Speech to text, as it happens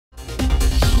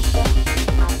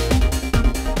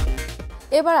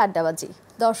এবার আড্ডাবাজি।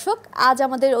 দর্শক, আজ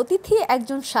আমাদের অতিথি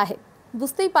একজন সাহেব।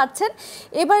 বুঝতেই পারছেন,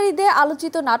 এবার ঈদে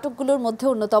আলোচিত নাটকগুলোর মধ্যে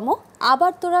অন্যতম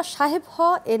আবার তোরা সাহেব হ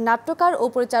এর নাট্যকার ও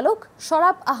পরিচালক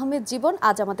শরাফ আহমেদ জীবন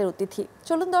আজ আমাদের অতিথি।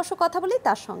 চলুন দর্শক কথা বলি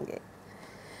তার সঙ্গে।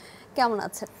 কেমন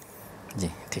আছেন? জি,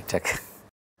 ঠিকঠাক।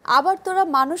 আবার তোরা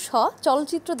মানুষ হ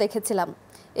চলচ্চিত্র দেখেছিলাম,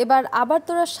 এবার আবার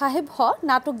তোরা সাহেব হ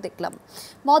নাটক দেখলাম।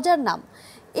 মজার নাম।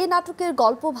 এই নাটকের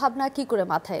গল্প ভাবনা কি করে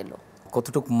মাথায় এলো?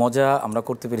 কতটুকু মজা আমরা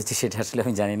করতে পেরেছি সেটা আসলে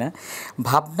আমি জানি না।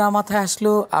 ভাবনা মাথায়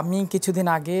আসলো, আমি কিছুদিন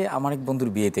আগে আমার এক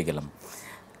বন্ধুর বিয়েতে গেলাম।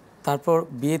 তারপর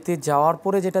বিয়েতে যাওয়ার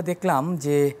পরে যেটা দেখলাম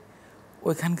যে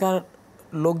ওইখানকার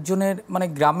লোকজনের মানে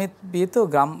গ্রামের বিয়ে তো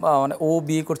মানে ও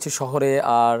বিয়ে করছে শহরে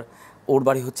আর ওর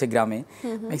বাড়ি হচ্ছে গ্রামে।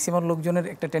 ম্যাক্সিমাম লোকজনের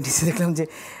একটা টেন্ডেন্সি দেখলাম যে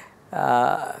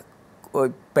ওই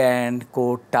প্যান্ট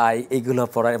কোট টাই এগুলো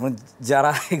পরা, এবং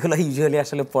যারা এগুলো ইউজুয়ালি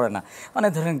আসলে পরে না, মানে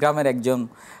ধরেন গ্রামের একজন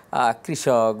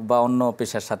কৃষক বা অন্য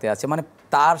পেশার সাথে আছে, মানে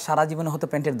তার সারা জীবনে হয়তো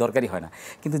প্যান্টের দরকারই হয় না,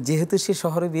 কিন্তু যেহেতু সে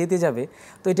শহরে বিয়েতে যাবে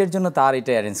তো এটার জন্য তার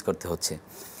এটা অ্যারেঞ্জ করতে হচ্ছে।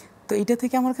 তো এইটা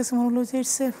থেকে আমার কাছে মনে হলো যে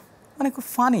ইটস মানে খুব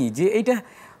ফানি যে এইটা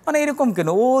মানে এরকম কেন,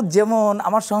 ও যেমন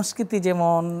আমার সংস্কৃতি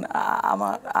যেমন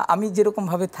আমি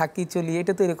যেরকমভাবে থাকি চলি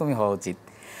এটা তো এরকমই হওয়া উচিত।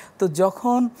 তো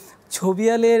যখন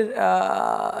ছবিয়ালের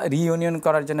রিইউনিয়ন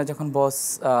করার জন্য যখন বস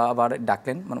আবার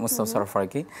ডাকলেন, মানে মুস্তাফা শরফ আর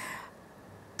কি,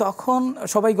 তখন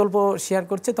সবাই গল্প শেয়ার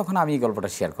করছে, তখন আমি এই গল্পটা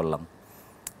শেয়ার করলাম।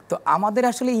 তো আমাদের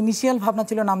আসলে ইনিশিয়াল ভাবনা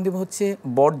ছিল নাম দেব হচ্ছে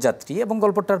বরযাত্রী, এবং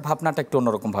গল্পটার ভাবনাটা একটু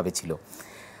অন্যরকমভাবে ছিল।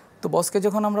 তো বসকে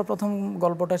যখন আমরা প্রথম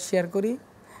গল্পটা শেয়ার করি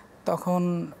তখন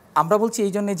আমরা বলছি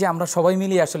এই জন্যে যে আমরা সবাই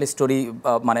মিলিয়ে আসলে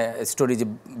স্টোরি যে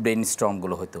ব্রেন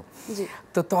স্টর্মগুলো হতো।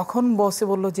 তো তখন বসে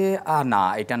বললো যে না,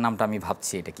 এটার নামটা আমি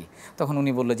ভাবছি এটা কি। তখন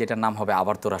উনি বললো যে এটার নাম হবে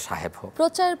আবার তোরা সাহেব হো।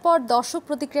 প্রচারের পর দর্শক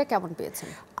প্রতিক্রিয়া কেমন পেয়েছেন?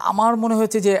 আমার মনে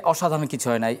হয়েছে যে অসাধারণ কিছু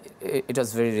হয় নাই, ইট ওয়াজ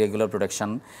ভেরি রেগুলার প্রোডাকশন।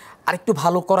 আর একটু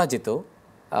ভালো করা যেত,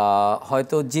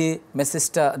 হয়তো যে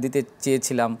মেসেজটা দিতে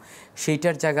চেয়েছিলাম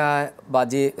সেইটার জায়গায়, বা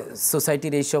যে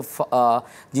সোসাইটির এইসব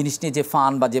জিনিস নিয়ে যে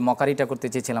ফান বা যে মকারিটা করতে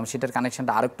চেয়েছিলাম সেটার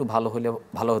কানেকশানটা আরও একটু ভালো হলে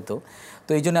ভালো হতো।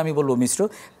 তো এই জন্য আমি বলবো মিশ্র,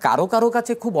 কারো কারো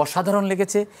কাছে খুব অসাধারণ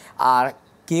লেগেছে, আর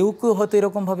কেউ কেউ হয়তো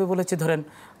এরকমভাবে বলেছে ধরেন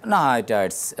না এটা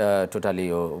ইটস টোটালি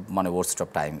মানে ওয়ার্স্ট অফ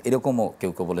টাইম, এরকমও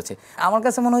কেউ কেউ বলেছে। আমার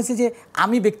কাছে মনে হয়েছে যে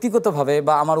আমি ব্যক্তিগতভাবে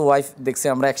বা আমার ওয়াইফ দেখছে,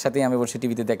 আমরা একসাথেই আমি বসে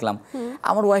টিভিতে দেখলাম,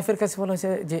 আমার ওয়াইফের কাছে মনে হয়েছে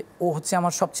যে ও হচ্ছে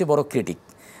আমার সবচেয়ে বড় ক্রিটিক।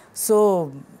 সো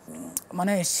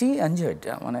মানে শি এনজয়েড,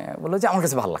 মানে বললো যে আমার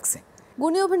কাছে ভালো লাগছে।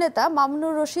 গুণী অভিনেতা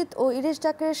মামুনুর রশিদ ও ইরেশ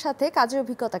জাকেরের সাথে কাজের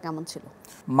অভিজ্ঞতা কেমন ছিল?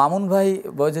 মামুন ভাই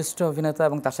বয়োজ্যেষ্ঠ অভিনেতা,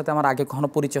 এবং তার সাথে আমার আগে কখনো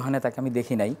পরিচয় হয় না, তাকে আমি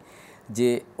দেখি নাই, যে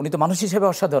উনি তো মানুষ হিসেবে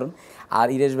অসাধারণ। আর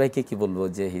ইরেশ ভাইকে কি বলবো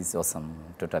যে হি ইজ অসাম,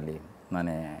 টোটালি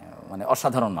মানে মানে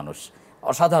অসাধারণ মানুষ,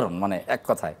 অসাধারণ, মানে এক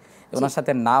কথায় ওনার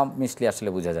সাথে না মিশলে আসলে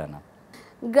বোঝা যায় না।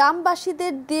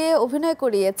 গ্রামবাসীদের দিয়ে অভিনয়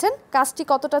করিয়েছেন, কাজটি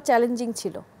কতটা চ্যালেঞ্জিং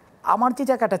ছিল? আমার যে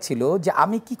জায়গাটা ছিল যে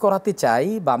আমি কি করাতে চাই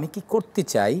বা আমি কি করতে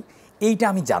চাই এইটা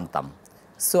আমি জানতাম।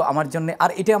 সো আমার জন্য,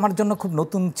 আর এটা আমার জন্য খুব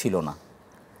নতুন ছিল না।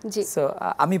 জি, সো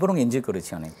আমি বরং এনজয়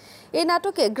করেছি অনেক। এই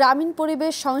নাটকে গ্রামীণ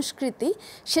পরিবেশ সংস্কৃতি,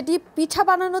 সেটি পিঠা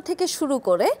বানানো থেকে শুরু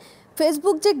করে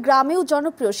ফেসবুক যে গ্রামেও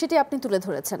জনপ্রিয় সেটি আপনি তুলে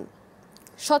ধরেছেন।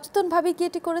 সচেতনভাবে কি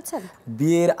এটি করেছেন?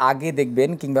 বিয়ের আগে দেখবেন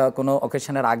কিংবা কোনো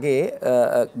অকেশনের আগে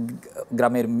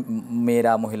গ্রামের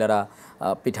মেয়েরা মহিলারা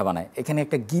পিঠা বানায়, এখানে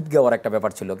একটা গীত গাওয়ার একটা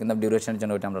ব্যাপার ছিল, কিন্তু ডিউরেশনের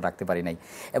জন্য ওইটা আমরা রাখতে পারি নাই।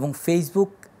 এবং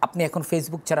ফেসবুক, আপনি এখন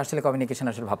ফেসবুক ছাড়া আসলে কমিউনিকেশন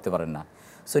আসলে ভাবতে পারেন না।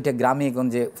 সো এটা গ্রামে এখন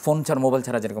যে ফোন ছাড়া মোবাইল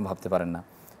ছাড়া যেরকম ভাবতে পারেন না,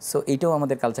 সো এইটাও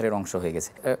আমাদের কালচারের অংশ হয়ে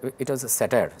গেছে। ইট ওয়াজ এ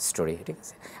স্যাটায়ার স্টোরি, ঠিক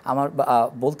আছে। আমার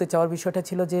বলতে চাওয়ার বিষয়টা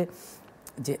ছিল যে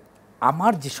যে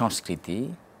আমার যে সংস্কৃতি,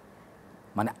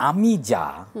 মানে আমি যা,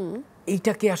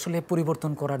 এইটাকে আসলে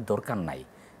পরিবর্তন করার দরকার নাই।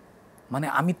 মানে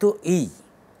আমি তো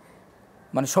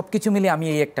মানে সব কিছু মিলে আমি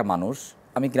এই একটা মানুষ,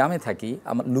 আমি গ্রামে থাকি,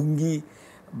 আমার লুঙ্গি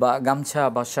বা গামছা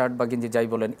বা শার্ট বা গেঞ্জি যাই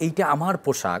বলেন এইটা আমার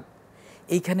পোশাক।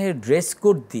 এইখানে ড্রেস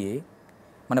কোড দিয়ে,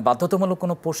 মানে বাধ্যতামূলক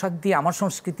কোনো পোশাক দিয়ে আমার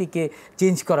সংস্কৃতিকে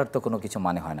চেঞ্জ করার তো কোনো কিছু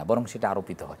মানে হয় না, বরং সেটা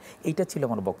আরোপিত হয়। এইটা ছিল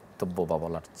আমার বক্তব্য বা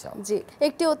বলার চাও। জি,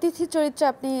 একটি অতিথি চরিত্রে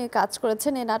আপনি কাজ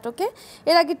করেছেন এই নাটকে,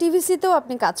 এর আগে টিভিসিতেও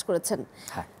আপনি কাজ করেছেন।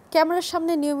 হ্যাঁ, ক্যামেরার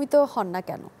সামনে নিয়মিত হন না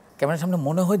কেন? ক্যামেরার সামনে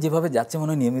মনে হয় যেভাবে যাচ্ছে মনে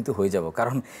হয় নিয়মিত হয়ে যাব,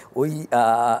 কারণ ওই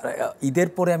ঈদের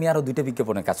পরে আমি আরও 2টা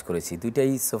বিজ্ঞাপনে কাজ করেছি,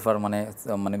 2টাই সোফার মানে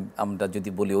মানে আমরা যদি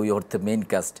বলি ওই অর্থে মেইন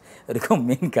কাস্ট, এরকম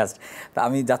মেইন কাস্ট। তা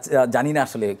আমি জানি না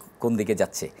আসলে কোন দিকে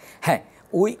যাচ্ছে। হ্যাঁ,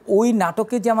 ওই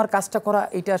নাটকে যে আমার কাজটা করা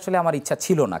এটা আসলে আমার ইচ্ছা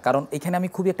ছিল না, কারণ এখানে আমি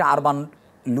খুবই একটা আরবান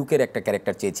লুকের একটা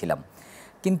ক্যারেক্টার চেয়েছিলাম,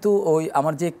 কিন্তু ওই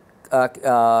আমার যে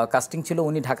কাস্টিং ছিল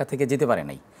উনি ঢাকা থেকে যেতে পারে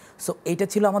নাই। সো এইটা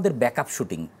ছিল আমাদের ব্যাকআপ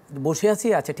শুটিং, বসে আছি,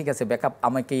 আচ্ছা ঠিক আছে ব্যাকআপ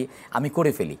আমি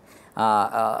করে ফেলি।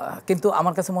 কিন্তু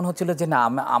আমার কাছে মনে হচ্ছিল যে না,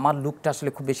 আমার লুকটা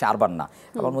আসলে খুব বেশি আরবান না,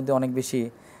 আমার মধ্যে অনেক বেশি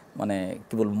মানে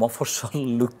কি বলবো মফস্বল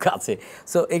লুক আছে।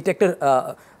 সো এইটা একটা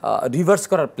রিভার্স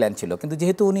করার প্ল্যান ছিল, কিন্তু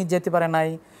যেহেতু উনি যেতে পারে নাই,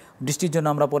 বৃষ্টির জন্য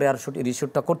আমরা পরে আর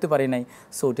রিশুটটা করতে পারি নাই,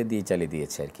 সো ওটা দিয়ে চালিয়ে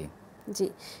দিয়েছে আর কি। জি,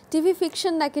 টিভি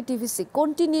ফিকশন নাকি টিভিসি,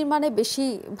 কোনটি নির্মাণে বেশি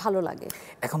ভালো লাগে?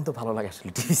 এখন তো ভালো লাগে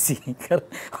আসলে টিভিসি, কারণ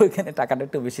ওইখানে টাকাটা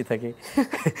একটু বেশি থাকে,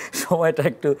 সময়টা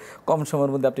একটু কম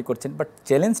সময়ের মধ্যে আপনি করছেন, বাট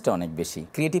চ্যালেঞ্জটা অনেক বেশি।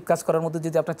 ক্রিয়েটিভ কাজ করার মধ্যে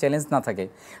যদি আপনার চ্যালেঞ্জ না থাকে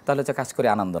তাহলে হচ্ছে কাজ করে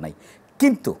আনন্দ নাই।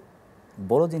 কিন্তু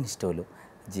বড় জিনিসটা হলো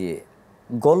যে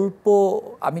গল্প,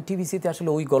 আমি টিভিসিতে আসলে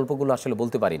ওই গল্পগুলো আসলে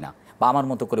বলতে পারি না, বা আমার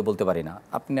মতো করে বলতে পারি না।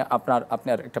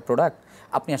 আপনার একটা প্রোডাক্ট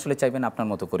আপনি আসলে চাইবেন আপনার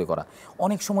মতো করে করা,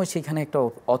 অনেক সময় সেইখানে একটা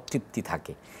অতৃপ্তি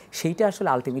থাকে, সেইটা আসলে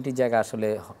আলটিমেটের জায়গা আসলে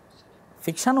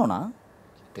ফিকশানও না,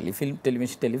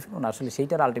 টেলিফিল্মও না, আসলে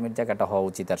সেইটার আলটিমেট জায়গাটা হওয়া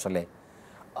উচিত, আসলে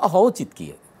হওয়া উচিত কি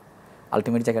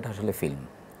আলটিমেট জায়গাটা আসলে ফিল্ম।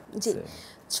 জি,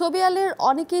 ছবি আলের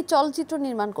অনেকেই চলচ্চিত্র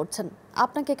নির্মাণ করছেন,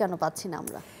 আপনাকে কেন পাচ্ছি না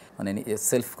আমরা? মানে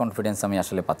সেলফ কনফিডেন্স আমি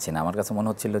আসলে পাচ্ছি না। আমার কাছে মনে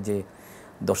হচ্ছিল যে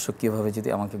দর্শক কীভাবে যদি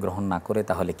আমাকে গ্রহণ না করে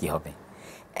তাহলে কি হবে।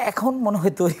 এখন মনে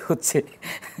হয় তৈরি হচ্ছে,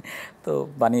 তো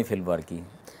বানিয়ে ফেলবো আর কি।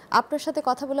 আপনার সাথে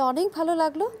কথা বলে অনেক ভালো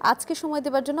লাগলো, আজকে সময়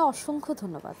দেওয়ার জন্য অসংখ্য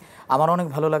ধন্যবাদ। আমার অনেক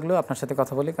ভালো লাগলো আপনার সাথে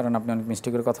কথা বলে, কারণ আপনি অনেক মিষ্টি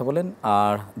করে কথা বলেন।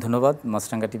 আর ধন্যবাদ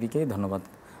মাছরাঙ্গা টিভিকে, ধন্যবাদ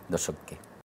দর্শককে।